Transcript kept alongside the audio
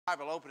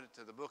Bible, open it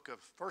to the book of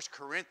 1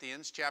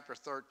 Corinthians chapter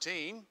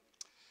 13.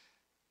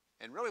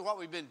 And really what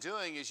we've been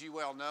doing, as you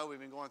well know, we've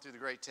been going through the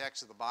great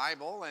text of the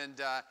Bible. And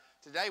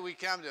today we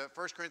come to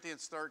 1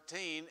 Corinthians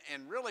 13,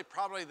 and really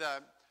probably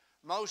the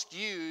most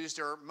used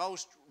or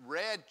most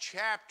read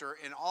chapter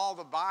in all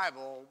the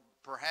Bible,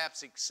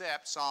 perhaps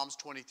except Psalms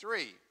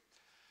 23.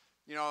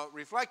 You know,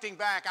 reflecting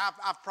back,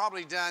 I've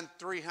probably done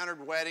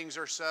 300 weddings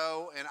or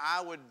so, and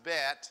I would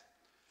bet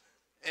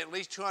at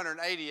least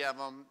 280 of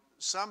them,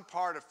 some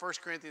part of 1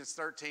 Corinthians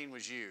 13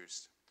 was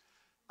used.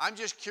 I'm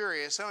just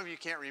curious, some of you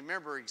can't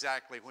remember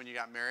exactly when you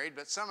got married,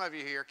 but some of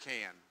you here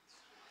can.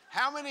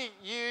 How many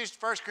used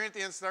 1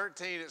 Corinthians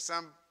 13 at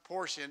some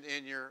portion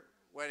in your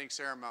wedding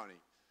ceremony?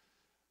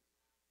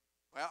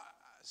 Well,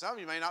 some of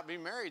you may not be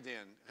married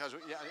then, because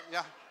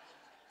yeah.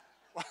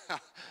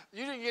 Well,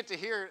 you didn't get to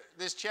hear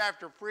this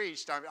chapter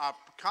preached.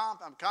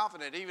 I'm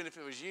confident, even if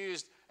it was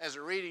used as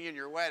a reading in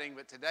your wedding,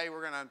 but today we're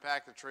going to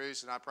unpack the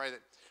truths, and I pray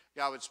that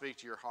God would speak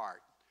to your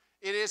heart.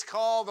 It is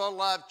called the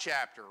love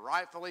chapter,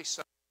 rightfully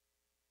so.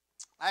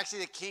 Actually,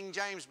 the King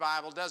James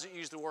Bible doesn't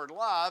use the word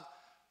love,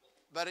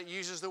 but it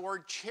uses the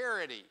word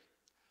charity.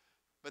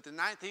 But the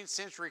 19th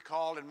century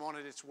called and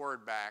wanted its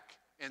word back,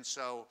 and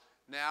so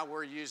now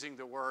we're using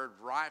the word,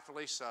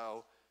 rightfully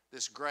so,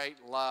 this great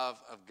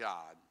love of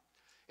God.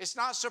 It's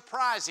not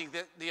surprising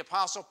that the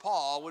Apostle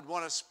Paul would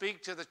want to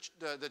speak to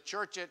the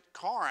church at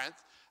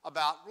Corinth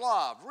about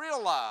love,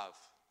 real love,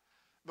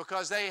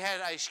 because they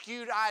had a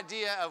skewed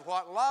idea of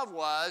what love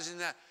was.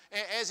 And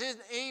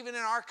even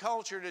in our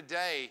culture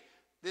today,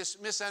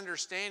 this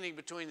misunderstanding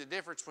between the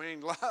difference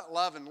between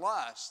love and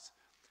lust.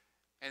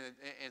 And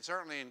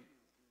certainly in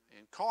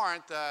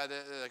Corinth,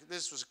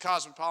 this was a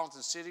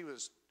cosmopolitan city.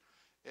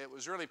 It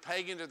was really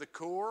pagan to the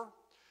core.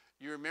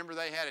 You remember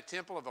they had a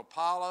temple of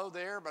Apollo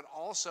there, but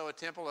also a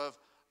temple of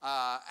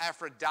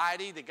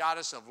Aphrodite, the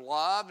goddess of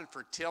love and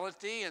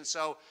fertility. And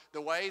so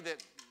the way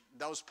that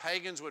those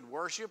pagans would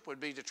worship would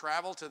be to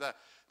travel to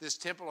this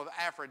temple of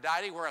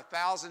Aphrodite, where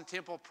 1,000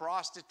 temple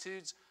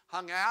prostitutes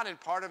hung out, and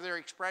part of their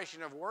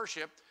expression of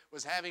worship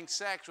was having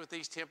sex with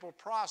these temple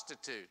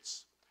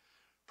prostitutes.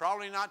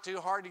 Probably not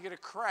too hard to get a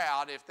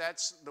crowd if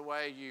that's the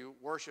way you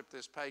worship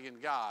this pagan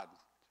god.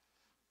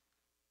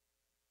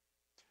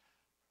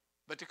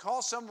 But to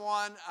call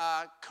someone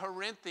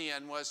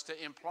Corinthian was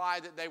to imply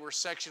that they were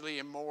sexually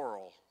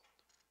immoral.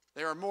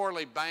 They were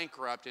morally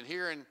bankrupt. And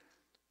here in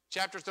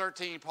chapter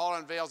 13, Paul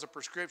unveils a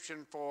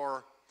prescription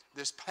for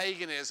this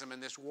paganism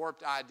and this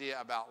warped idea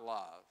about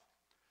love.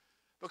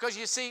 Because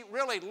you see,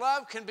 really,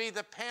 love can be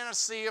the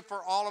panacea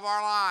for all of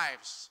our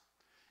lives.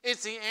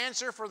 It's the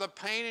answer for the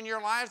pain in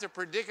your life, the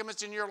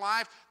predicaments in your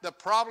life, the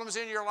problems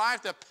in your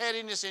life, the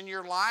pettiness in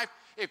your life.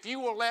 If you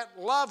will let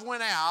love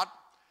win out,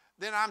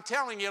 then I'm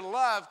telling you,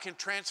 love can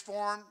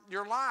transform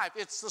your life.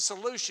 It's the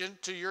solution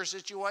to your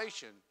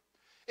situation.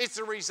 It's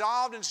the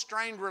resolved and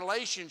strained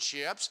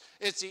relationships.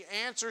 It's the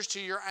answers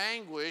to your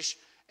anguish,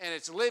 and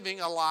it's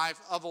living a life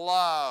of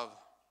love.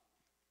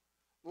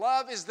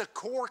 Love is the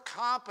core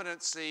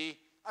competency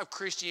of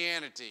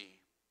Christianity.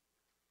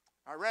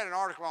 I read an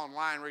article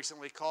online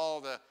recently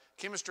called the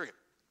chemistry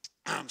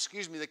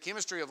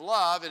of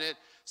love, and it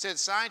said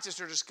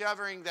scientists are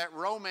discovering that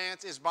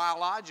romance is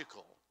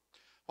biological.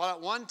 While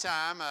at one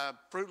time a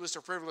fruitless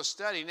or frivolous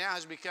study now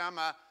has become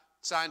a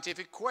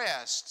scientific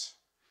quest.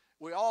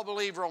 We all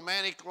believe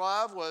romantic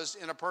love was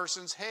in a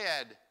person's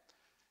head.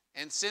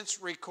 And since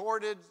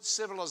recorded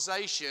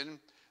civilization,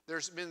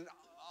 there's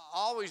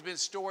always been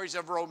stories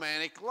of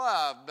romantic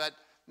love. But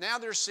now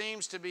there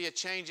seems to be a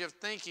change of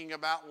thinking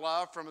about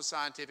love from a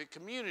scientific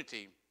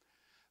community.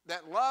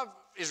 That love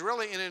is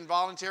really an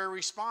involuntary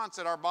response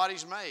that our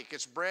bodies make.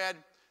 It's bred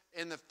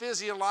in the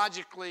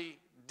physiologically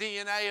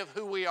DNA of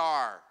who we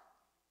are.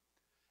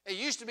 It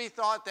used to be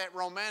thought that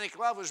romantic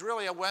love was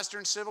really a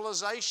Western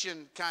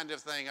civilization kind of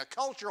thing, a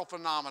cultural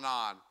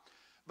phenomenon.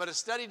 But a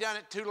study done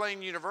at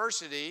Tulane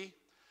University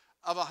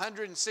of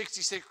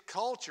 166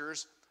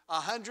 cultures,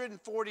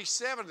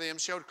 147 of them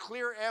showed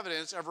clear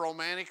evidence of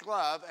romantic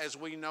love as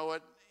we know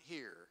it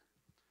here.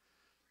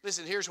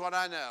 Listen, here's what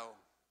I know.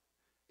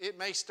 It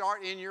may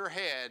start in your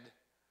head,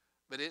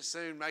 but it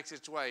soon makes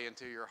its way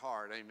into your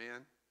heart.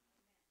 Amen.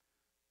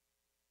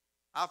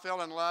 I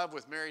fell in love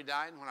with Mary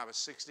Dighton when I was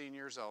 16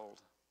 years old.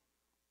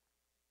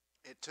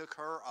 It took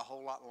her a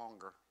whole lot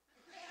longer.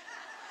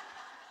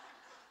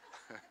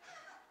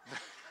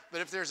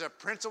 But if there's a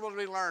principle to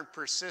be learned,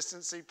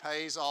 persistency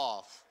pays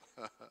off.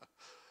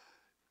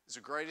 It's the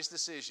greatest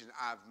decision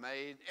I've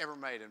ever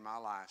made in my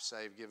life,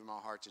 save giving my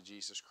heart to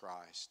Jesus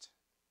Christ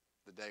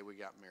the day we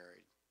got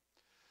married.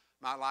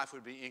 My life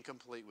would be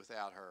incomplete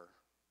without her.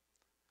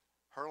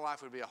 Her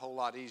life would be a whole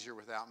lot easier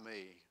without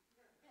me,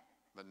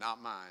 but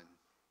not mine.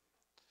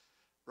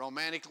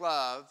 Romantic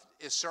love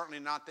is certainly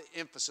not the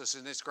emphasis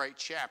in this great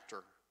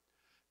chapter.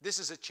 This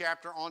is a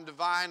chapter on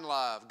divine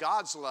love,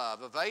 God's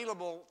love,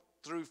 available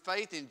through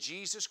faith in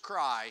Jesus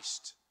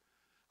Christ.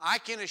 I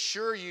can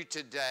assure you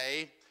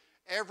today,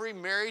 every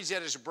marriage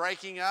that is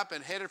breaking up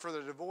and headed for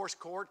the divorce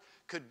court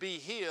could be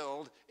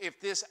healed if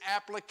this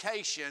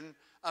application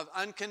of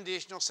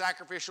unconditional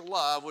sacrificial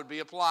love would be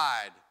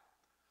applied.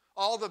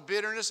 All the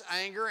bitterness,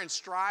 anger, and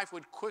strife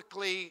would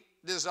quickly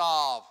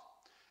dissolve.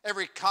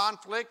 Every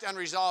conflict,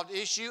 unresolved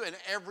issue, and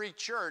every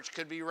church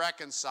could be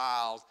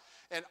reconciled.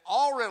 And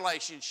all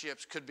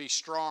relationships could be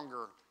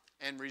stronger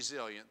and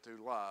resilient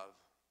through love.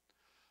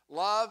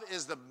 Love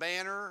is the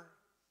banner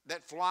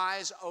that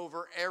flies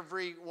over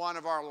every one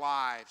of our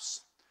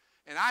lives.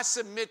 And I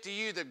submit to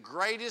you the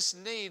greatest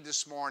need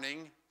this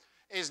morning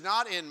is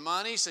not in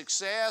money,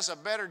 success, a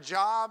better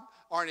job,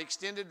 or an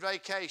extended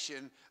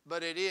vacation,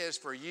 but it is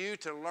for you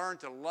to learn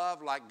to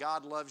love like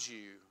God loves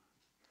you.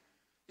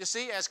 You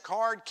see, as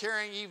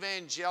card-carrying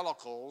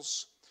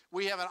evangelicals,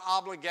 we have an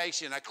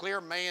obligation, a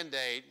clear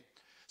mandate.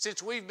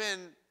 Since we've been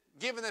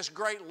given this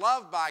great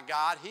love by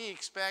God, He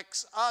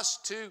expects us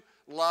to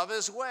love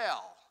as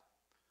well.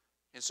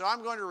 And so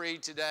I'm going to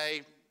read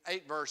today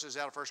 8 verses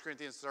out of 1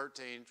 Corinthians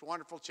 13. It's a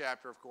wonderful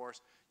chapter, of course.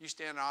 You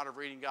stand in honor of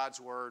reading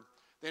God's Word.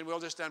 Then we'll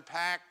just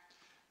unpack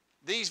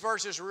these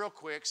verses real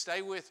quick.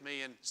 Stay with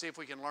me and see if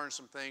we can learn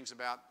some things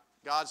about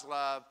God's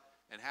love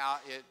and how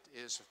it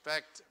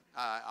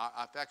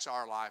affects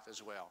our life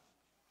as well.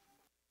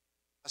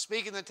 I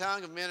speak in the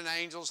tongue of men and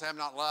angels, have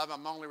not love.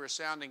 I'm only a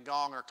resounding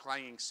gong or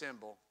clanging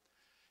cymbal.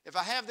 If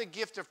I have the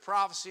gift of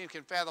prophecy and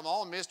can fathom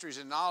all mysteries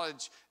and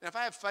knowledge, and if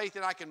I have faith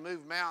that I can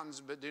move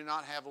mountains but do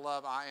not have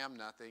love, I am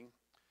nothing.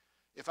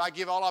 If I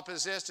give all I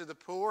possess to the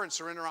poor and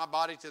surrender my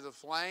body to the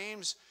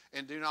flames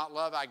and do not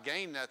love, I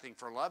gain nothing,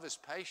 for love is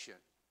patient.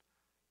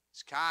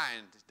 It's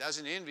kind. It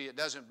doesn't envy. It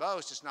doesn't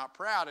boast. It's not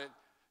proud. It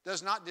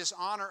does not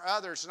dishonor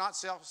others. It's not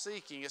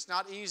self-seeking. It's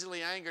not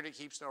easily angered. It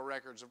keeps no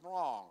records of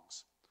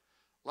wrongs.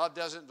 Love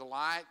doesn't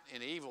delight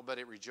in evil, but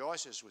it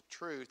rejoices with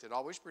truth. It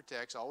always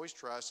protects, always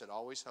trusts, it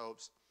always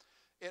hopes.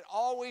 It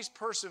always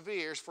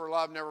perseveres, for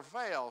love never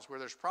fails. Where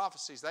there's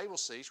prophecies, they will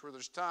cease. Where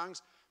there's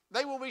tongues,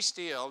 they will be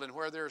stilled. And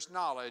where there's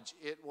knowledge,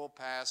 it will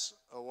pass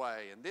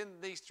away. And then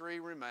these 3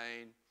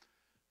 remain,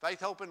 faith,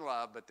 hope, and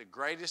love. But the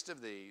greatest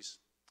of these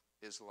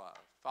is love.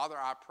 Father,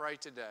 I pray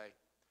today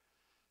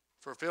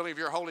for a filling of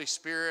your Holy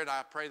Spirit.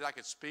 I pray that I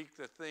could speak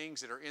the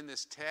things that are in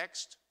this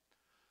text.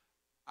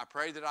 I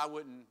pray that I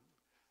wouldn't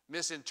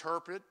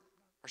misinterpret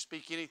or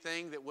speak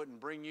anything that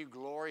wouldn't bring you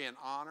glory and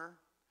honor.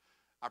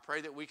 I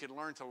pray that we could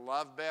learn to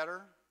love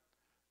better,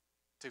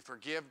 to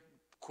forgive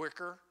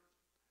quicker,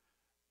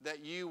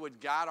 that you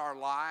would guide our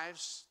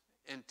lives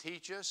and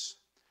teach us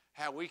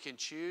how we can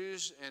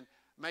choose and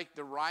make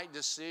the right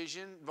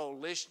decision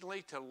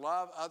volitionally to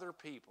love other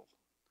people.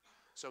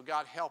 So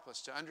God, help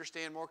us to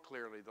understand more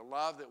clearly the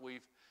love that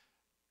we've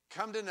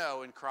come to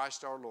know in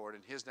Christ our Lord.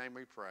 In His name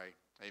we pray.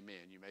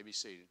 Amen. You may be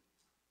seated.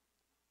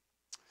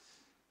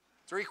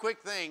 3 quick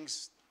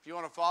things. If you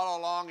want to follow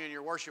along in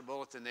your worship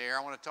bulletin there,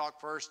 I want to talk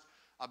first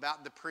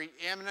about the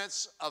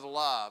preeminence of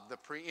love. The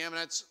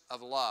preeminence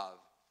of love.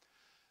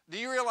 Do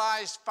you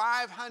realize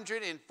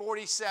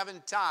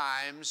 547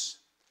 times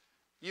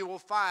you will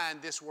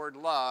find this word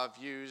love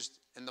used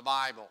in the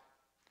Bible?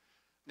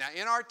 Now,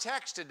 in our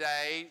text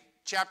today,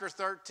 chapter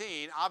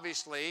 13,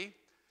 obviously,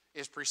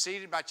 is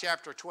preceded by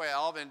chapter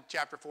 12, and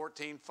chapter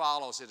 14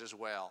 follows it as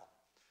well.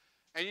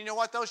 And you know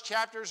what those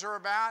chapters are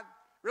about?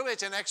 Really,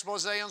 it's an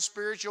expose on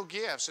spiritual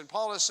gifts. And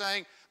Paul is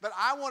saying, but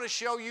I want to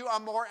show you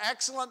a more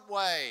excellent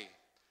way.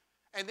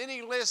 And then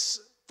he lists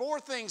 4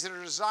 things that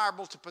are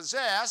desirable to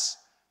possess.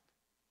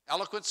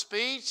 Eloquent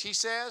speech, he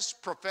says,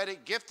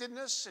 prophetic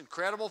giftedness,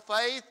 incredible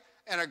faith,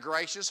 and a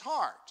gracious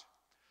heart.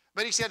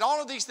 But he said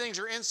all of these things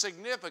are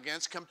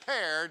insignificant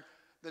compared to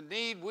the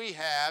need we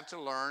have to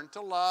learn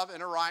to love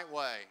in a right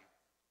way.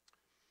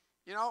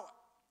 You know,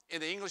 in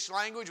the English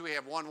language, we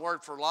have one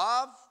word for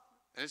love,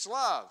 and it's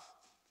love.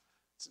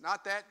 It's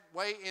not that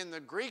way in the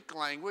Greek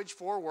language.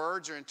 4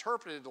 words are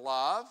interpreted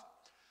love.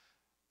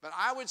 But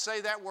I would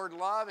say that word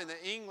love in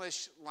the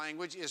English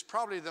language is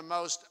probably the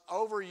most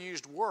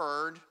overused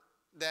word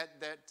that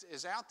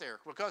is out there.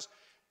 Because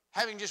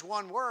having just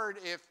one word,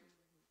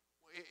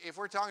 if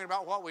we're talking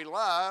about what we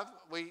love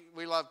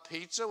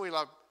pizza, we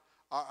love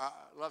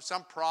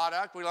some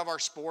product, we love our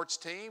sports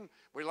team,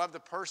 we love the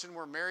person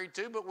we're married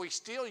to, but we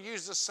still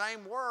use the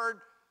same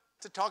word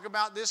to talk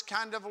about this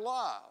kind of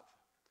love.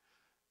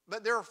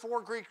 But there are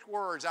 4 Greek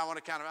words I want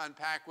to kind of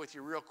unpack with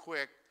you real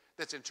quick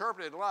that's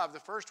interpreted love. The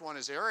first one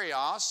is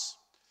eros,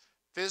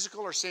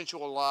 physical or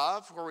sensual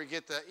love, where we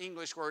get the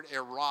English word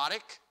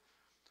erotic.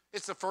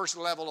 It's the first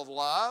level of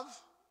love.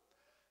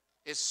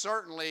 It's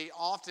certainly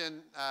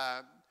often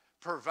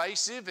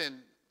pervasive in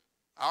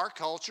our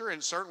culture,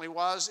 and certainly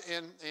was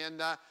in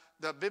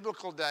the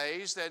biblical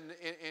days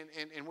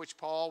in which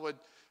Paul would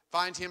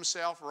find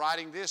himself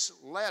writing this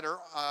letter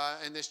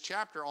in this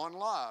chapter on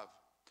love.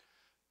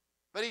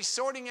 But he's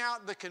sorting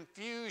out the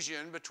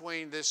confusion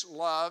between this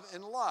love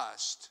and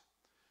lust.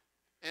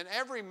 In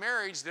every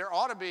marriage, there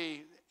ought to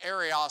be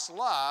eros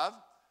love,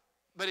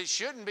 but it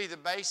shouldn't be the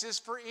basis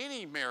for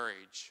any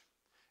marriage.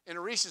 In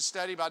a recent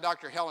study by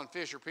Dr. Helen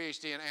Fisher,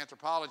 PhD in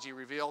anthropology,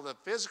 revealed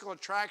that physical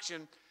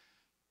attractions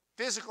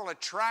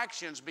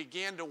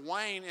began to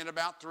wane in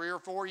about 3 or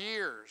 4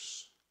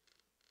 years.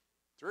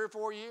 3 or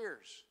 4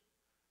 years.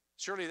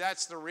 Surely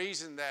that's the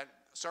reason that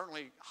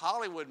certainly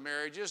Hollywood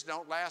marriages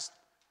don't last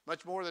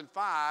much more than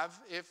 5,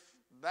 if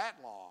that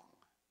long.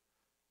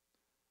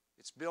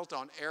 It's built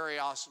on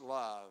eros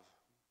love.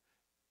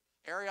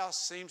 Eros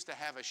seems to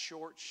have a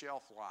short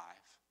shelf life.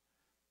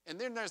 And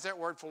then there's that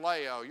word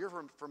phileo.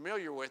 You're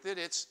familiar with it.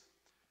 It's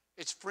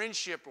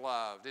friendship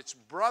love. It's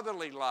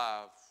brotherly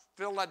love.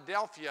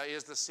 Philadelphia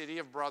is the city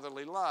of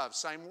brotherly love.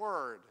 Same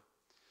word.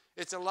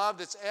 It's a love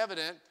that's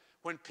evident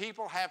when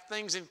people have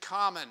things in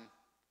common.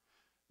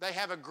 They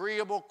have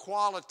agreeable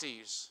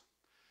qualities.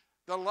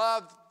 The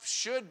love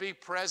should be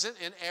present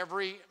in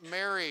every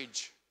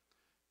marriage.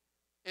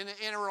 In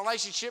a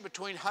relationship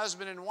between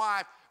husband and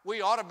wife,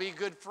 we ought to be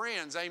good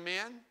friends.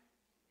 Amen?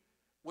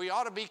 We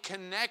ought to be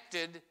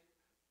connected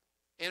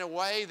in a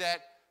way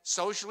that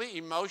socially,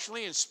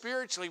 emotionally, and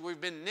spiritually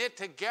we've been knit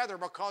together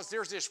because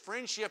there's this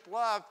friendship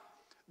love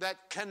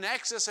that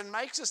connects us and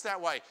makes us that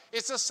way.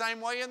 It's the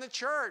same way in the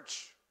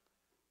church.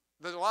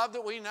 The love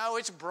that we know,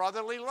 it's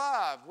brotherly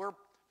love. We're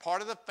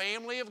part of the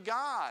family of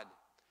God.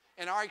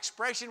 And our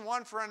expression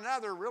one for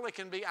another really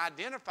can be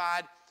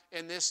identified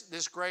in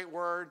this great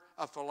word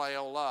of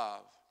phileo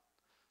love.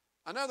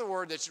 Another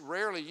word that's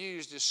rarely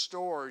used is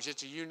storge.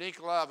 It's a unique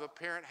love a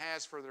parent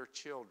has for their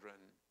children.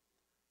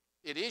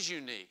 It is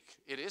unique.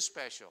 It is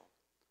special.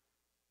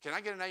 Can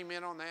I get an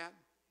amen on that?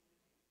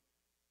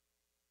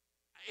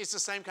 It's the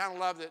same kind of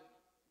love that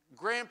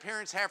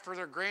grandparents have for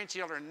their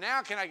grandchildren.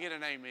 Now can I get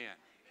an amen?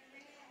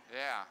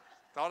 Yeah,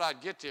 thought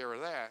I'd get there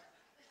with that.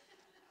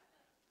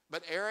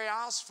 But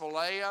eros,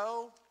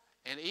 phileo,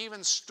 and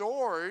even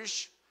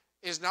storge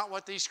is not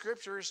what these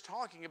scriptures is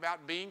talking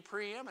about being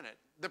preeminent.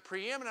 The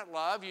preeminent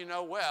love you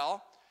know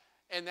well,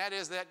 and that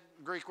is that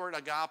Greek word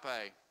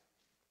agape.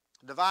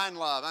 Divine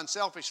love,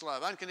 unselfish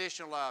love,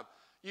 unconditional love,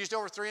 used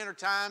over 300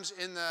 times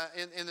in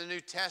the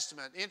New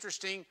Testament.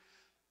 Interesting,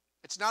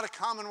 it's not a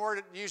common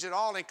word used at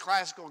all in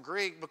classical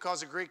Greek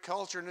because the Greek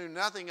culture knew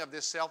nothing of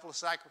this selfless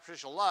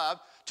sacrificial love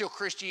till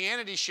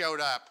Christianity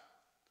showed up.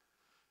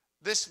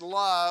 This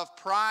love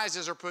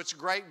prizes or puts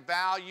great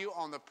value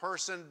on the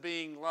person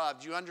being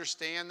loved. Do you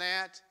understand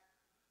that?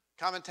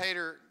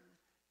 Commentator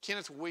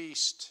Kenneth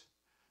Wiest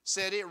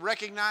said it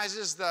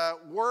recognizes the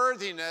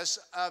worthiness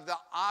of the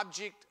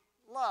object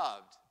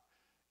loved.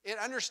 It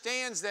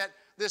understands that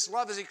this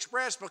love is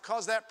expressed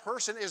because that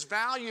person is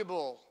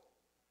valuable.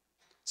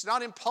 It's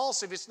not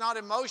impulsive, it's not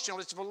emotional,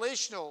 it's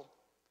volitional.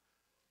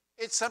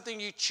 It's something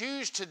you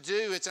choose to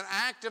do. It's an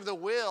act of the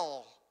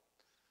will.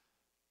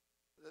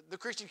 The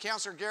Christian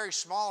counselor Gary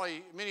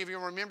Smalley, many of you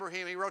remember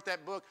him, he wrote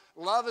that book,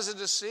 Love is a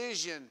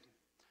Decision. And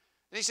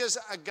he says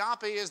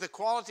agape is the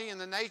quality and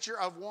the nature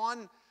of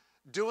one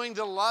doing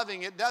the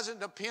loving. It doesn't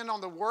depend on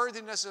the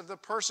worthiness of the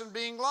person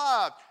being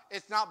loved.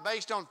 It's not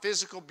based on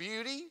physical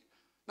beauty,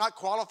 not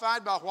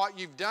qualified by what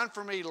you've done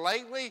for me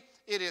lately.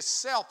 It is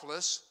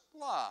selfless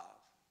love.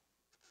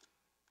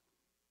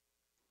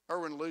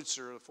 Erwin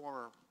Lutzer, the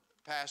former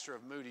pastor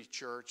of Moody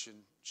Church in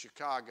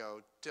Chicago,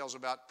 tells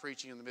about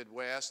preaching in the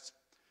Midwest.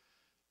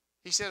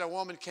 He said a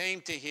woman came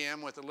to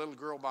him with a little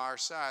girl by her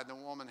side. The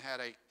woman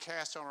had a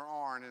cast on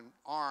her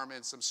arm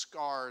and some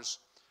scars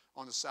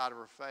on the side of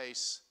her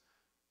face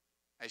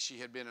as she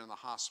had been in the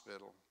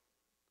hospital.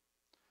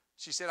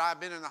 She said, I've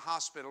been in the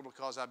hospital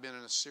because I've been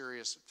in a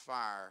serious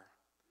fire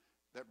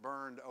that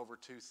burned over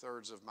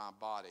 2/3 of my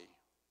body.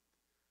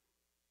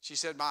 She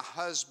said, my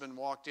husband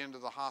walked into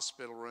the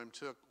hospital room,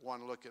 took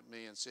one look at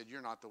me and said,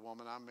 you're not the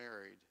woman I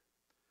married.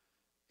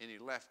 And he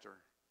left her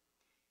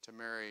to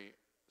marry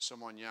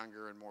someone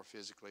younger and more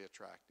physically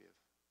attractive.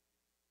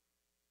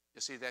 You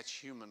see, that's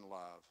human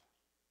love.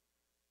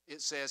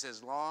 It says,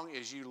 as long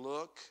as you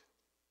look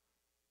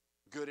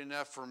good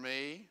enough for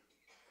me,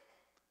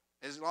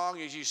 as long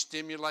as you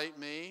stimulate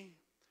me,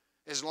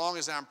 as long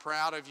as I'm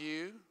proud of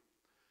you,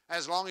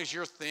 as long as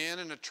you're thin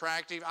and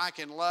attractive, I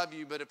can love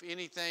you, but if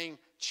anything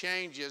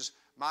changes,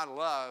 my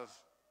love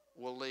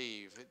will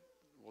leave. It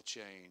will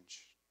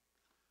change.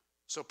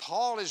 So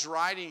Paul is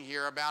writing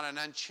here about an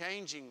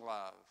unchanging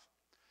love.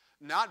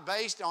 Not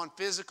based on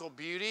physical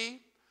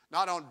beauty,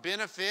 not on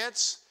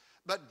benefits,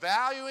 but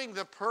valuing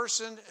the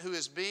person who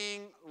is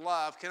being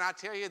loved. Can I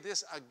tell you,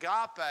 this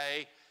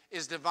agape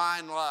is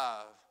divine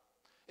love.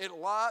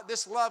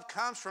 This love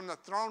comes from the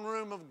throne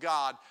room of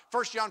God.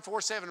 1 John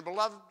 4:7,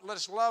 beloved, let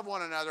us love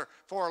one another,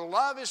 for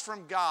love is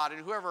from God,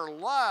 and whoever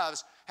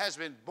loves has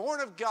been born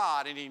of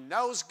God, and he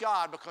knows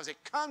God because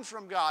it comes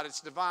from God.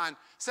 It's divine.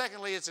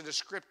 Secondly, it's a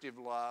descriptive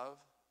love.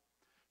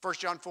 1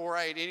 John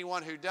 4:8,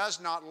 anyone who does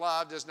not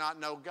love does not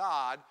know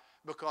God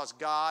because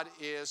God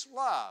is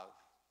love.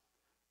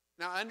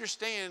 Now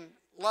understand,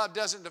 love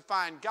doesn't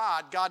define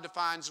God. God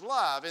defines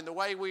love. And the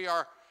way we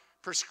are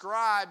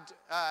prescribed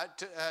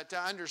to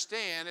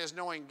understand as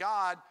knowing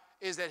God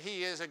is that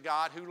he is a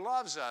God who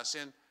loves us.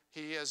 And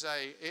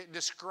it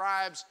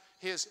describes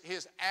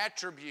his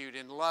attribute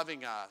in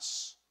loving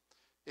us.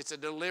 It's a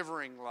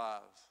delivering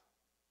love.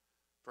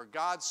 For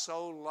God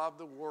so loved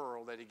the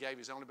world that he gave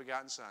his only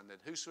begotten Son, that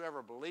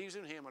whosoever believes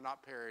in him will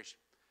not perish,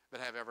 but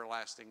have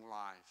everlasting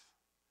life.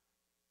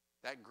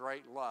 That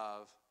great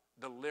love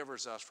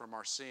delivers us from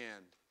our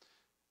sin.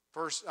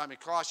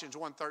 Colossians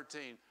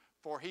 1:13,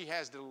 for he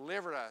has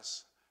delivered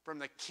us from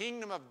the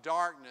kingdom of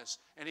darkness,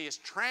 and he has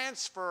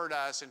transferred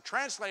us and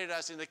translated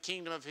us in the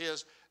kingdom of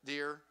his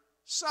dear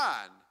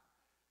Son.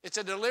 It's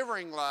a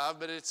delivering love,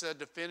 but it's a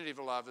definitive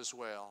love as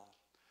well.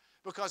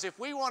 Because if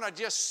we want to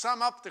just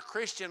sum up the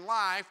Christian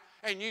life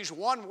and use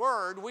one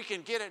word, we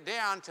can get it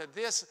down to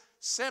this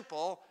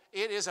simple: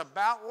 it is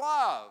about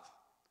love.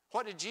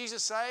 What did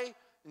Jesus say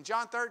in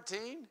John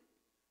 13?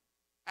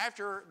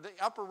 After the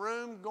upper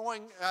room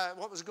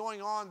what was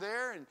going on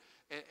there and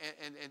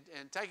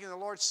taking the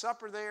Lord's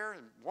Supper there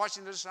and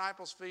washing the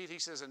disciples' feet, he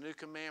says, a new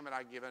commandment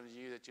I give unto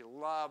you, that you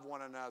love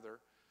one another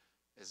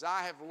as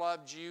I have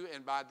loved you,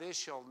 and by this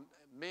shall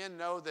men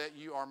know that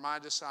you are my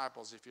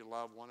disciples, if you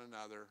love one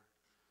another.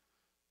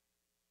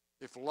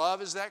 If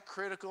love is that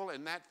critical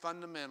and that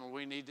fundamental,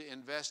 we need to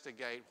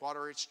investigate what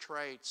are its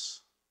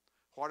traits,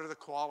 what are the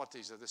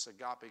qualities of this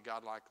agape,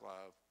 godlike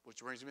love, which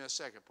brings me to a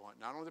second point,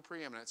 not only the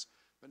preeminence,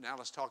 but now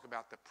let's talk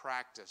about the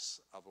practice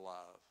of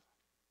love.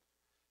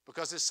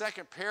 Because this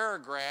second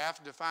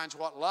paragraph defines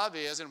what love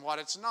is and what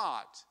it's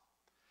not.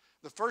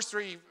 The first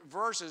three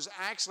verses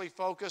actually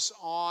focus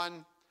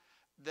on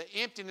the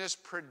emptiness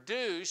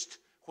produced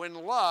when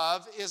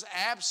love is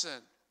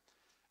absent.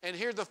 And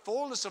here the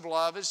fullness of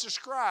love is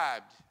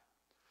described.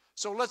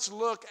 So let's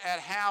look at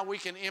how we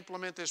can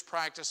implement this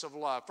practice of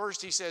love.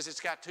 First, he says it's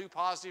got two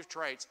positive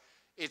traits.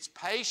 It's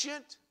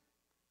patient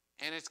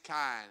and it's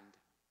kind.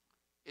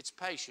 It's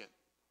patient.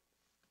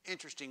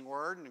 Interesting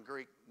word in the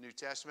Greek New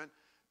Testament.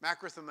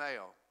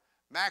 Macrothumeo.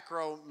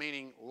 Macro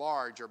meaning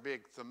large or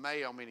big.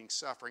 Thumeo meaning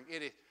suffering.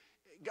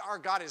 Our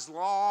God is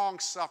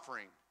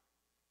long-suffering.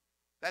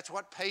 That's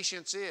what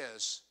patience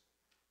is.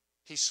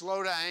 He's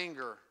slow to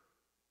anger.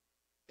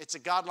 It's a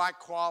godlike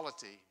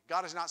quality.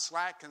 God is not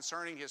slack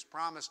concerning his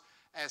promise,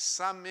 as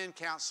some men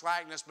count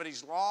slackness, but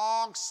he's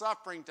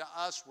long-suffering to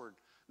usward,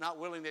 not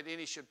willing that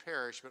any should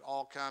perish, but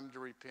all come to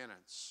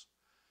repentance.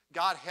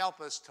 God help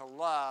us to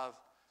love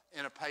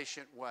in a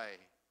patient way,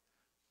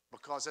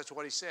 because that's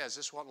what he says.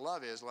 This is what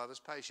love is. Love is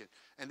patient.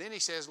 And then he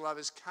says love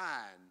is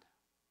kind.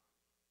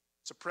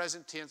 It's a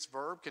present tense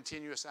verb,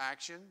 continuous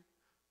action.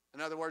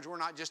 In other words, we're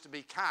not just to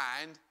be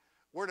kind,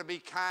 we're to be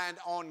kind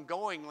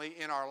ongoingly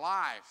in our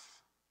life.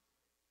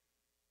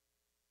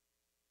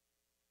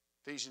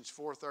 Ephesians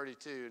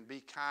 4:32, and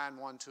be kind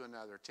one to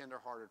another,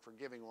 tenderhearted,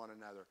 forgiving one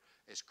another,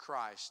 as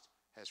Christ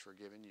has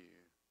forgiven you.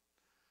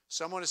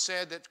 Someone has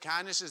said that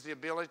kindness is the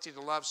ability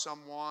to love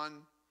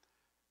someone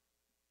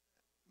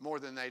more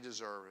than they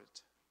deserve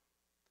it.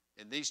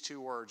 And these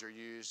two words are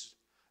used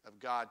of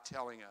God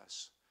telling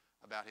us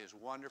about his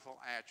wonderful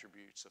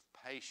attributes of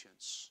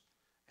patience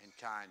and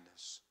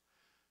kindness.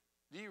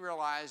 Do you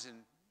realize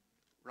in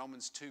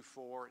Romans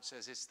 2:4 it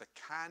says it's the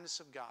kindness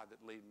of God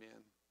that lead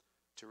men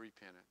to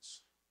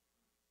repentance?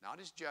 Not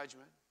his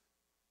judgment,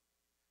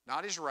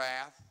 not his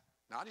wrath,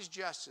 not his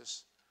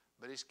justice,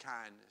 but his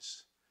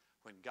kindness.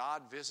 When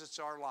God visits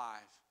our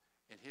life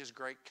in his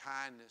great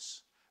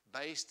kindness,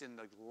 based in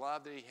the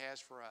love that he has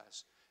for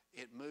us,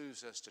 it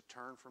moves us to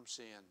turn from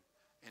sin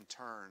and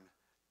turn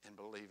and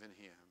believe in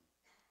him.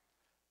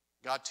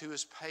 God too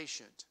is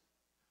patient.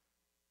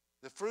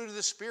 The fruit of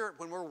the Spirit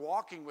when we're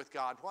walking with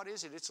God, what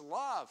is it? It's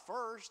love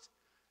first,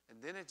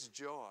 and then it's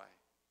joy,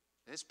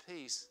 and it's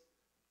peace,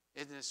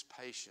 and it's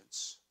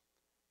patience.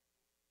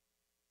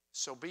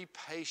 So be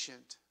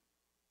patient.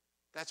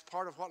 That's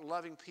part of what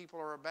loving people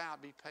are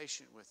about. Be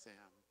patient with them.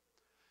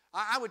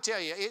 I would tell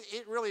you,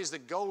 it really is the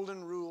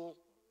golden rule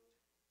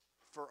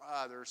for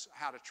others,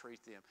 how to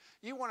treat them.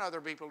 You want other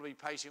people to be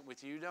patient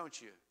with you,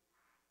 don't you?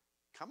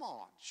 Come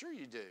on, sure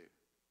you do.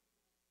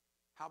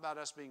 How about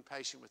us being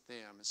patient with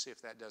them and see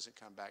if that doesn't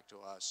come back to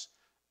us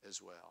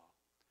as well?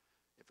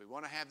 If we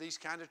want to have these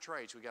kind of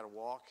traits, we've got to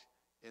walk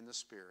in the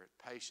Spirit,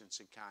 patience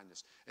and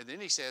kindness. And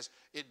then he says,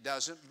 it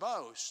doesn't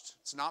boast.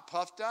 It's not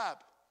puffed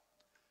up.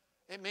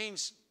 It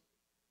means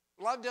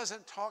love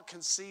doesn't talk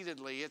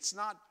conceitedly. It's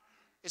not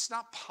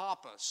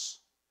pompous.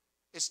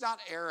 It's not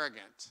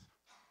arrogant.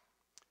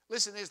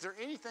 Listen, is there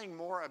anything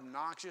more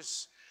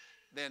obnoxious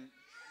than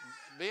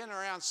being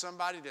around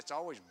somebody that's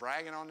always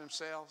bragging on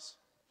themselves?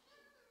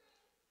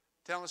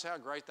 Telling us how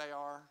great they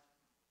are,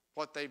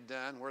 what they've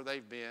done, where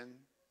they've been.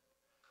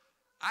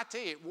 I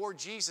tell you, it wore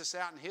Jesus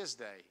out in his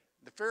day.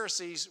 The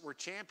Pharisees were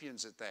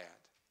champions at that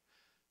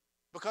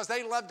because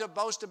they loved to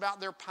boast about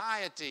their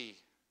piety.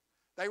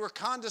 They were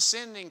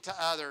condescending to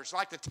others,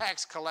 like the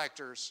tax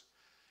collectors.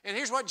 And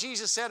here's what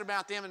Jesus said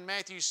about them in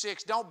Matthew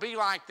 6. Don't be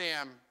like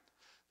them.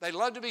 They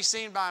love to be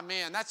seen by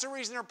men. That's the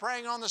reason they're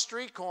praying on the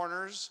street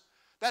corners.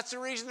 That's the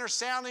reason they're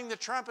sounding the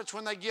trumpets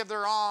when they give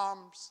their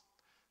alms.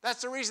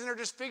 That's the reason they're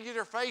disfiguring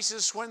their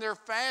faces when they're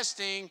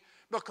fasting,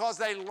 because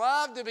they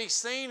love to be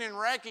seen and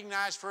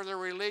recognized for their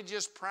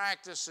religious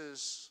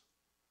practices.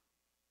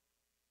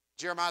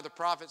 Jeremiah the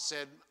prophet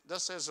said,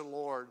 thus says the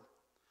Lord,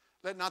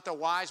 let not the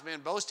wise man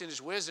boast in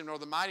his wisdom, nor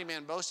the mighty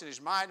man boast in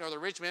his might, nor the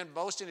rich man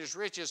boast in his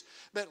riches,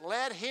 but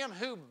let him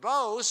who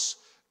boasts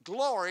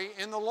glory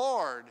in the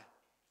Lord,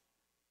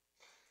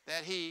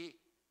 that he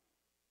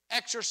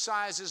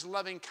exercises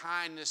loving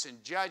kindness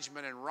and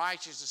judgment and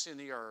righteousness in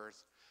the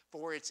earth.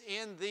 For it's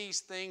in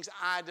these things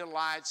I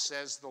delight,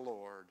 says the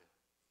Lord.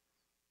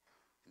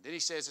 And then he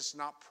says it's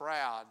not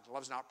proud.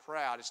 Love's not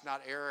proud. It's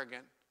not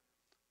arrogant.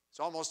 It's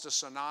almost a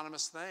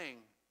synonymous thing.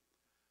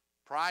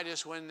 Pride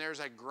is when there's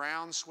a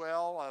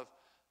groundswell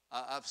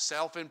of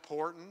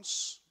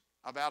self-importance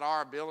about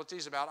our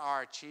abilities, about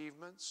our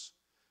achievements.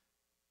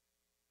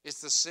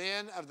 It's the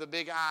sin of the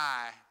big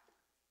I.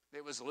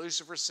 It was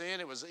Lucifer's sin.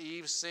 It was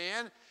Eve's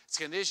sin. It's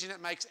a condition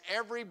that makes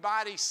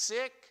everybody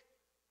sick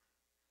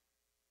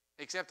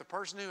except the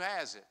person who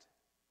has it.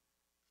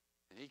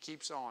 And he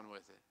keeps on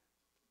with it.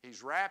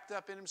 He's wrapped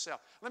up in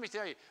himself. Let me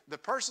tell you, the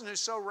person who's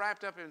so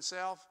wrapped up in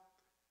himself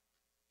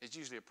is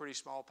usually a pretty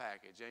small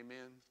package.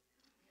 Amen?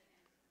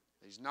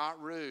 He's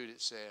not rude,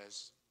 it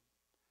says.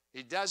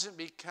 He doesn't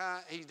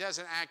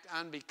act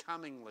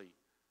unbecomingly.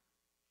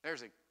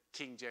 There's a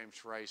King James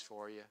phrase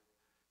for you.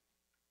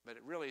 But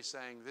it really is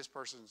saying this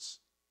person's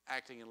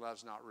acting in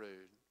love's not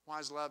rude. Why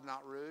is love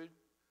not rude?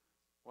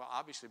 Well,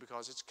 obviously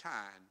because it's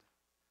kind.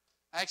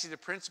 Actually, the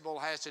principle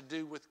has to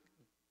do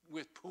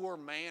with poor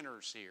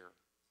manners here.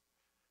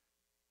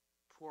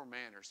 Poor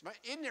manners.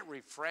 Isn't it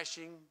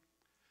refreshing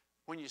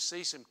when you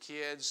see some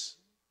kids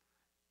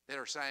that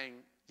are saying,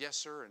 yes,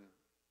 sir, and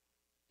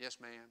yes,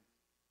 ma'am?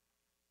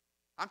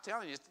 I'm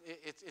telling you,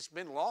 it's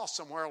been lost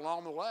somewhere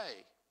along the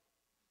way.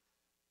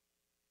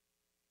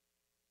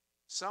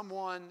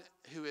 Someone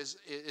who is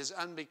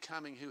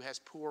unbecoming, who has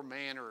poor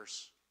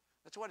manners.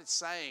 That's what it's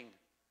saying.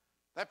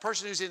 That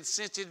person who's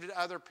insensitive to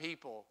other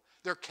people.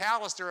 They're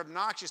callous, they're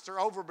obnoxious,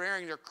 they're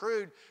overbearing, they're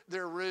crude,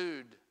 they're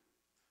rude.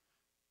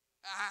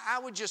 I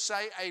would just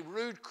say a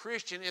rude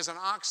Christian is an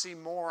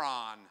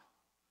oxymoron.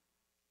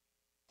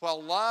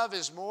 While love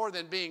is more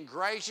than being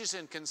gracious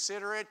and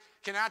considerate,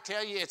 can I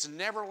tell you it's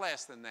never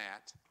less than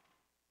that.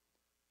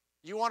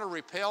 You want to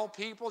repel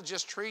people,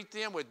 just treat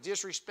them with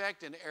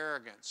disrespect and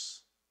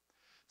arrogance.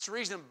 It's the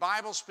reason the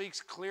Bible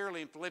speaks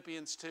clearly in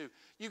Philippians 2.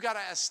 You've got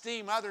to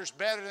esteem others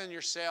better than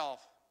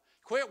yourself.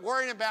 Quit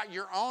worrying about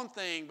your own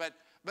thing, but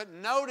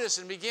notice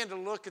and begin to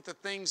look at the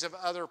things of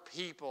other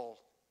people.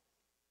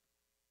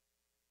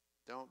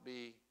 Don't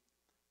be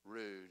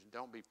rude.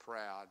 Don't be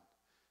proud.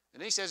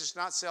 And he says it's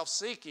not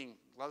self-seeking.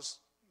 Love's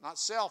not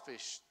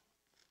selfish.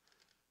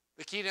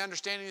 The key to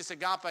understanding this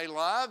agape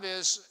love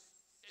is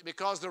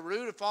because the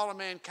root of fallen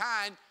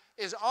mankind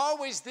is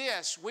always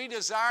this: we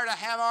desire to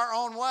have our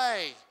own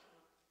way.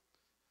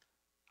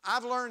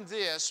 I've learned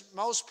this: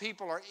 most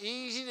people are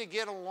easy to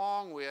get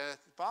along with,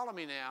 follow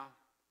me now,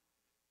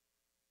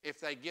 if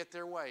they get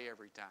their way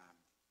every time.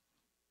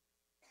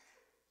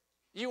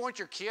 You want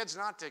your kids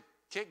not to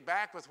kick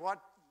back with what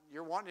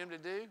you're wanting them to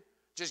do?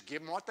 Just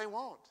give them what they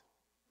want.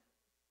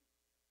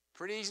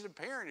 Pretty easy to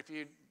parent if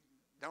you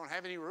don't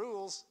have any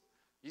rules.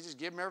 You just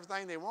give them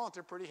everything they want,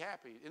 they're pretty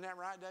happy. Isn't that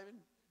right, David?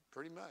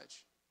 Pretty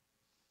much.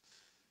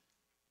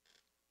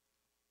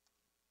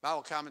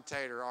 Bible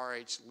commentator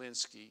R.H.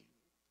 Linsky,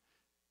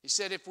 he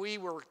said, if we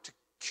were to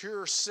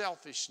cure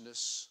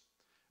selfishness,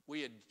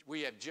 we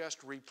have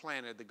just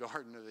replanted the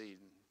Garden of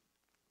Eden.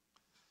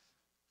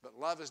 But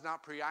love is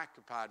not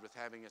preoccupied with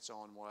having its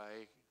own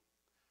way.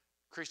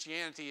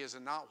 Christianity is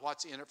not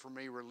what's in it for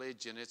me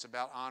religion. It's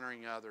about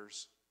honoring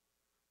others.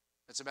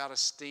 It's about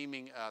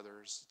esteeming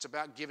others. It's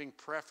about giving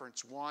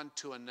preference one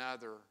to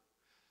another.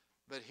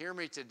 But hear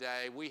me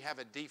today, we have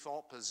a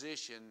default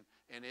position,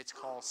 and it's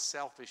called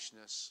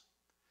selfishness.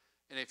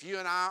 And if you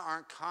and I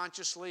aren't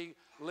consciously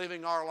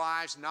living our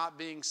lives not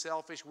being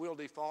selfish, we'll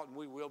default and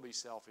we will be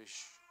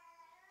selfish.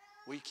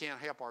 We can't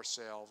help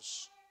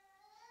ourselves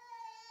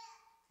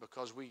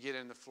because we get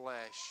in the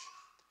flesh.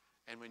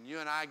 And when you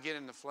and I get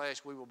in the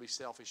flesh, we will be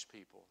selfish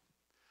people.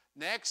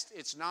 Next,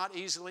 it's not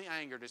easily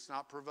angered. It's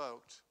not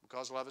provoked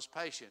because love is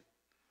patient.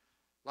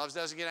 Love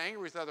doesn't get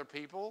angry with other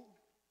people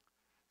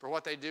for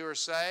what they do or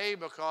say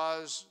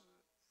because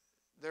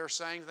they're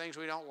saying things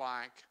we don't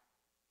like.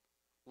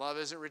 Love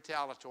isn't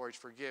retaliatory. It's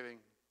forgiving.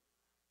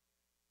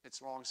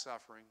 It's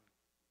long-suffering.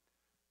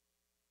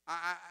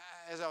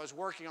 As I was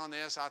working on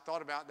this, I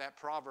thought about that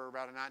proverb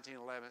out of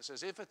 1911. It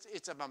says, if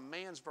it's of a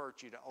man's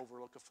virtue to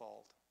overlook a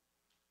fault.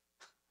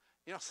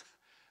 You know,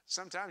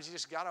 sometimes you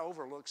just got to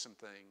overlook some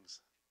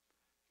things.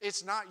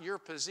 It's not your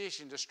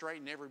position to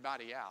straighten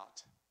everybody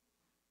out.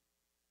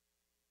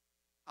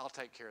 I'll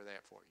take care of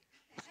that for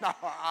you. No,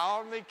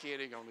 only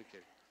kidding, only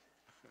kidding.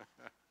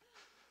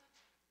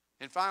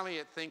 And finally,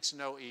 it thinks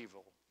no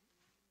evil.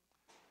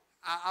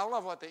 I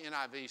love what the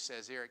NIV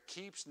says here. It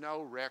keeps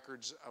no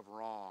records of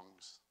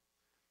wrongs.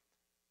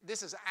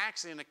 This is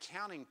actually an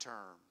accounting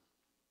term.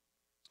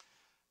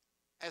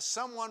 As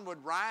someone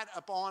would write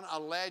upon a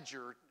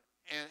ledger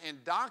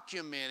and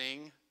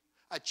documenting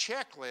a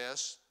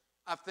checklist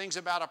of things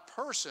about a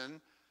person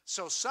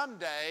so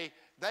someday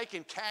they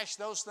can cash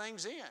those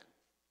things in.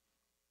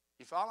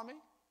 You follow me?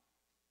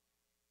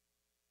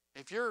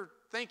 If you're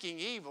thinking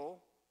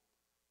evil,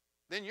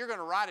 then you're going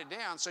to write it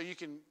down so you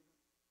can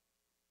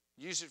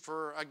use it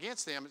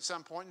against them at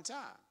some point in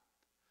time.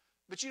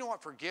 But you know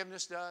what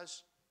forgiveness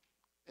does?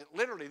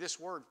 Literally, this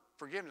word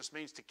forgiveness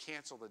means to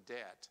cancel the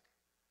debt.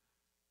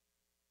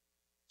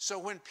 So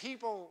when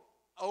people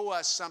owe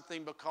us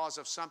something because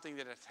of something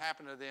that has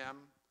happened to them,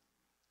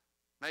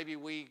 maybe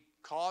we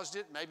caused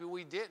it, maybe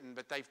we didn't,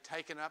 but they've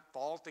taken up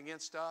fault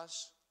against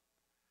us.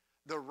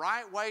 The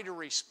right way to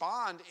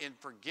respond in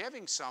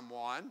forgiving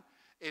someone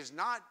is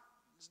not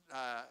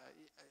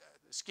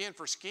skin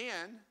for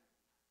skin.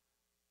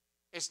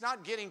 It's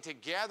not getting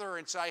together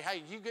and say,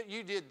 hey,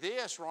 you did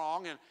this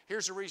wrong, and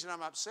here's the reason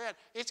I'm upset.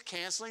 It's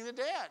canceling the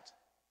debt.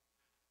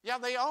 Yeah,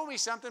 they owe me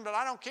something, but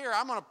I don't care.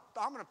 I'm going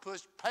to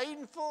push paid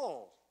in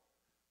full,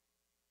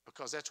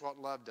 because that's what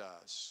love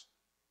does.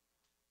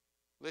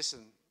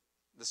 Listen,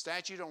 the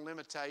statute on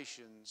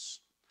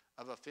limitations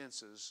of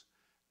offenses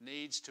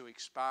needs to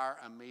expire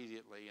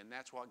immediately, and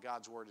that's what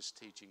God's Word is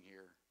teaching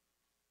here.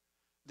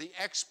 The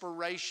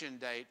expiration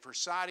date for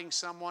citing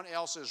someone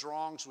else's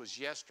wrongs was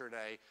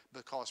yesterday,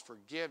 because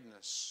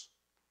forgiveness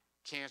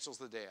cancels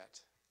the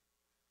debt.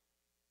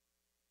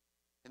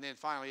 And then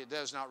finally, it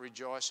does not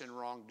rejoice in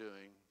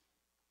wrongdoing.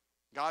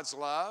 God's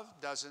love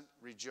doesn't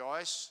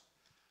rejoice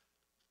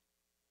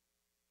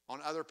on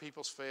other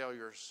people's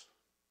failures,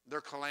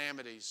 their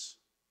calamities,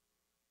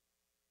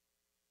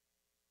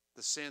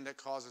 the sin that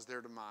causes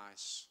their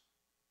demise.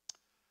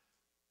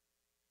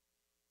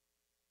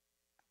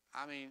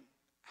 I mean,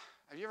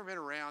 have you ever been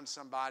around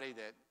somebody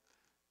that,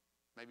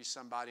 maybe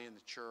somebody in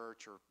the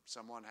church or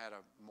someone had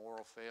a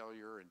moral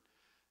failure,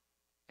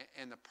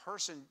 and the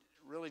person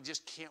really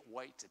just can't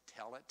wait to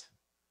tell it,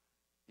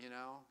 you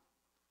know?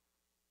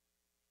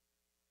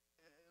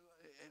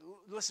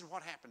 Listen,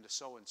 what happened to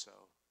so-and-so?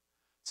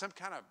 Some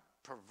kind of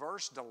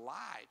perverse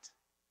delight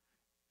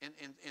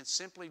in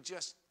simply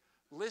just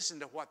listen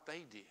to what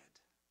they did.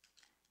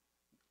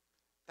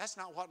 That's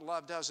not what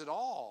love does at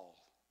all.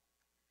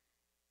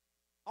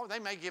 Oh, they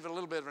may give it a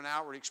little bit of an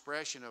outward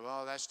expression of,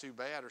 oh, that's too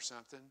bad or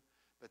something,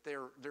 but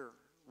they're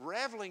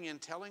reveling in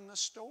telling the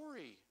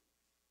story.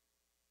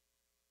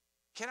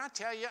 Can I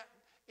tell you,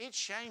 it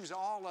shames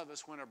all of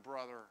us when a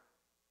brother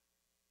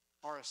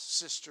or a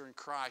sister in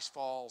Christ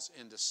falls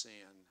into sin.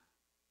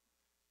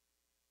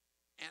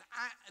 And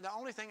the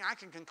only thing I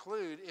can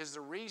conclude is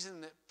the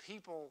reason that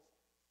people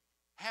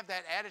have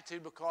that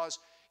attitude, because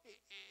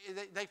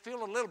they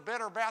feel a little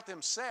better about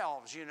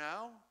themselves, you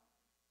know.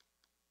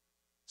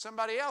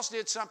 Somebody else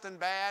did something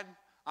bad.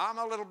 I'm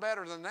a little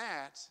better than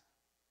that.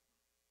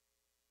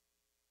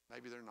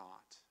 Maybe they're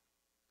not.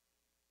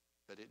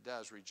 But it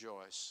does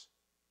rejoice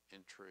in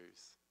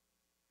truth.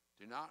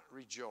 Do not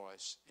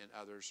rejoice in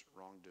others'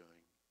 wrongdoing.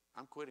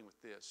 I'm quitting with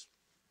this.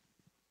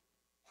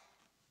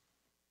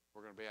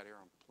 We're going to be out here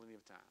on plenty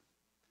of time.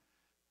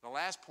 The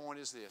last point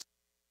is this: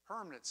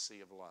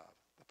 permanency of love.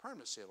 The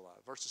permanency of love.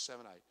 Verses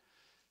 7 and 8.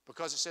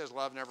 Because it says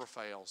love never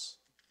fails.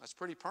 That's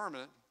pretty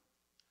permanent.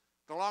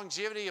 The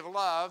longevity of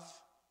love,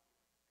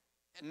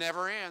 it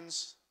never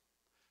ends.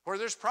 Where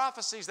there's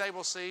prophecies, they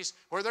will cease.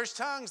 Where there's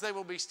tongues, they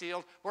will be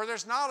stilled. Where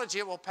there's knowledge,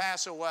 it will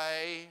pass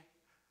away.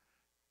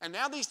 And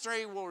now these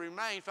three will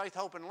remain: faith,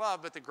 hope, and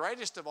love. But the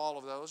greatest of all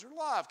of those are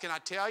love. Can I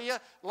tell you,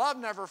 love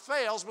never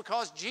fails,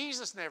 because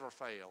Jesus never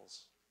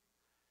fails.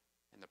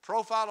 And the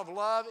profile of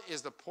love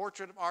is the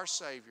portrait of our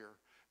Savior.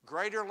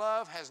 Greater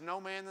love has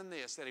no man than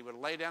this, that he would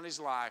lay down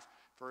his life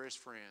for his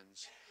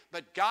friends.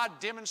 But God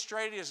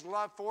demonstrated his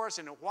love for us,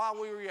 and while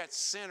we were yet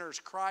sinners,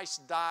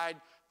 Christ died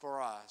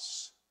for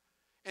us.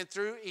 And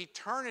through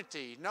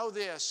eternity, know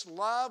this: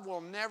 love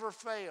will never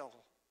fail.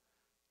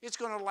 It's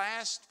going to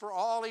last for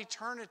all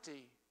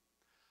eternity.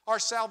 Our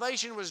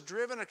salvation was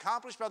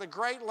accomplished by the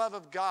great love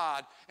of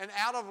God. And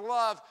out of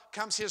love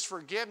comes his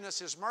forgiveness,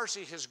 his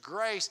mercy, his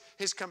grace,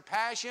 his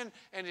compassion,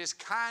 and his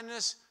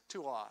kindness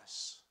to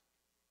us.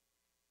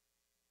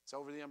 It's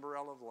over the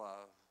umbrella of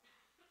love.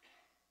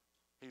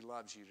 He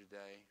loves you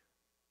today.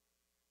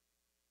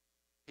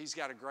 He's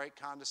got a great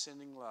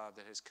condescending love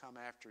that has come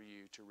after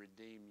you to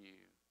redeem you,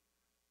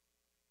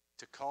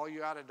 to call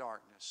you out of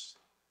darkness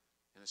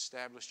and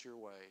establish your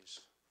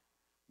ways,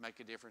 make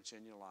a difference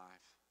in your life.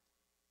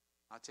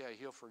 I tell you,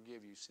 he'll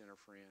forgive you, sinner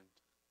friend.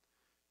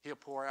 He'll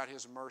pour out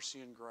his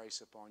mercy and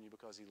grace upon you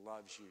because he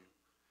loves you.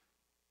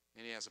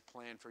 And he has a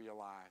plan for your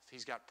life.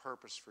 He's got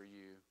purpose for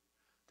you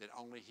that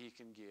only he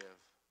can give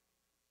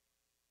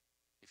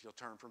if you'll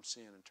turn from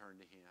sin and turn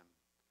to him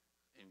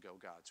and go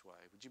God's way.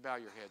 Would you bow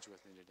your heads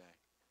with me today?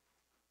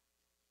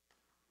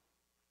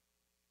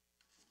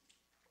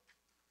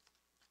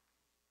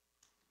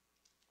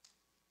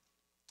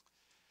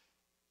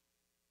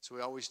 So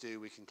we always do.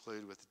 We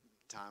conclude with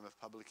a time of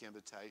public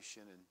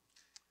invitation.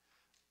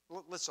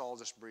 And let's all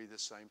just breathe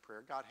this same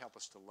prayer. God, help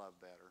us to love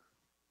better.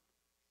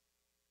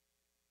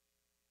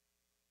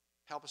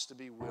 Help us to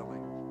be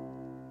willing,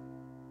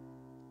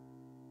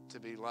 to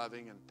be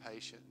loving and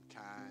patient and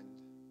kind.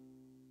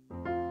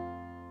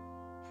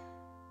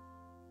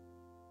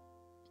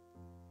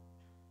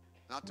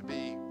 Not to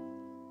be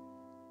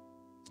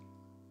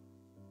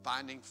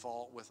finding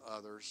fault with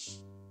others,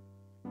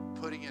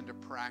 putting into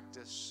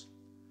practice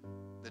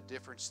the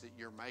difference that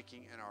you're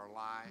making in our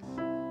life.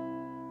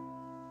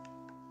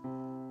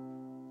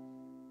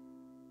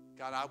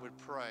 God, I would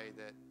pray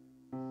that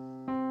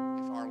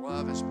our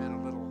love has been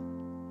a little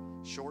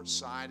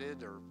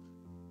short-sighted or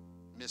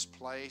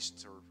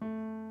misplaced or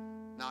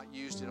not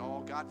used at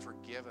all, God,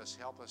 forgive us.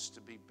 Help us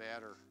to be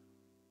better.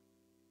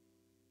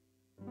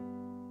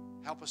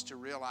 Help us to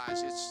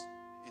realize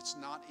it's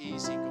not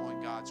easy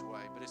going God's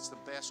way, but it's the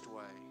best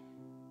way.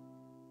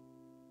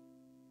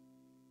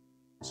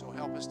 So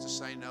help us to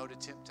say no to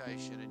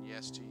temptation and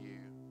yes to you.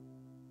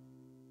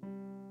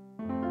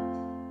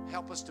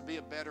 Help us to be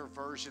a better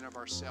version of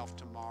ourselves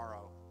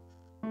tomorrow.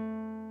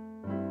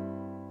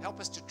 Help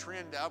us to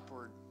trend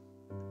upward.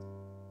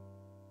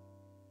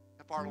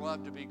 Help our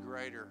love to be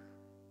greater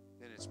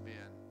than it's been.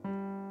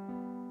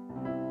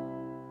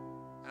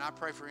 And I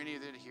pray for any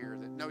of that here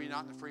that know you're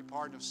not in the free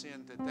pardon of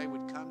sin, that they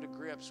would come to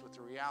grips with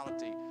the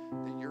reality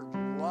that your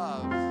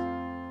love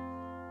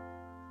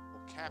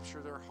will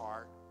capture their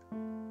heart,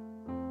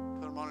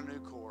 put them on a new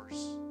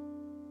course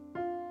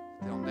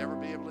that they'll never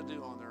be able to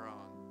do on their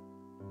own.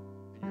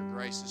 And your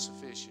grace is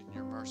sufficient,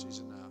 your mercy is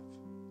enough.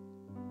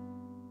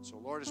 So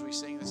Lord, as we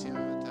sing this hymn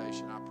of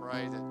invitation, I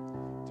pray that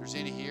if there's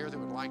any here that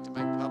would like to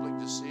make public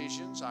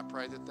decisions, I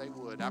pray that they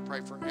would. I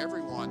pray for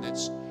everyone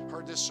that's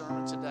heard this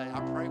sermon today. I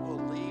pray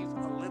we'll leave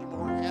a little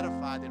more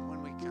edified than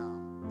when we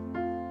come.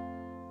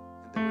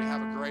 And that we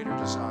have a greater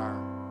desire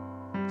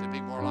to be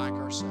more like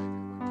our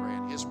Savior. We pray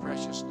in His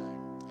precious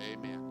name.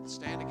 Amen.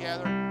 Stand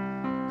together.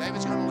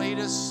 David's going to lead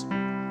us.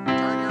 Turn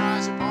your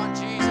eyes upon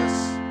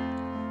Jesus.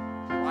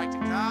 If you'd like to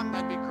come,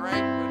 that'd be great.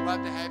 We'd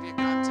love to have you.